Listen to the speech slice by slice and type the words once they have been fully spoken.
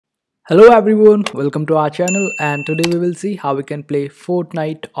Hello everyone, welcome to our channel, and today we will see how we can play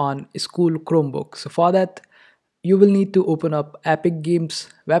Fortnite on school Chromebook. So for that you will need to open up Epic Games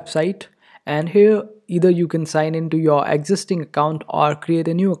website, and here either you can sign into your existing account or create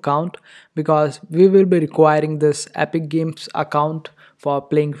a new account, because we will be requiring this Epic Games account for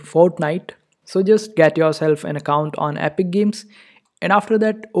playing Fortnite. So just get yourself an account on Epic Games, and after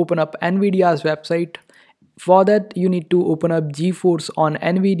that open up Nvidia's website. For that you need to open up GeForce on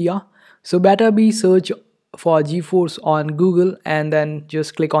Nvidia. So better be search for GeForce on Google and then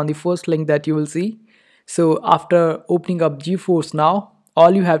just click on the first link that you will see. So after opening up GeForce now,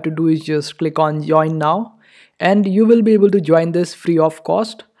 all you have to do is just click on join now, and you will be able to join this free of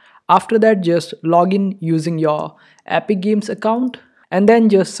cost. After that just log in using your Epic Games account and then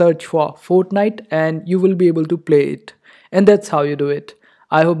just search for Fortnite and you will be able to play it. And that's how you do it.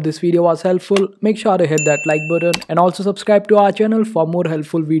 I hope this video was helpful. Make sure to hit that like button and also subscribe to our channel for more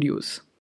helpful videos.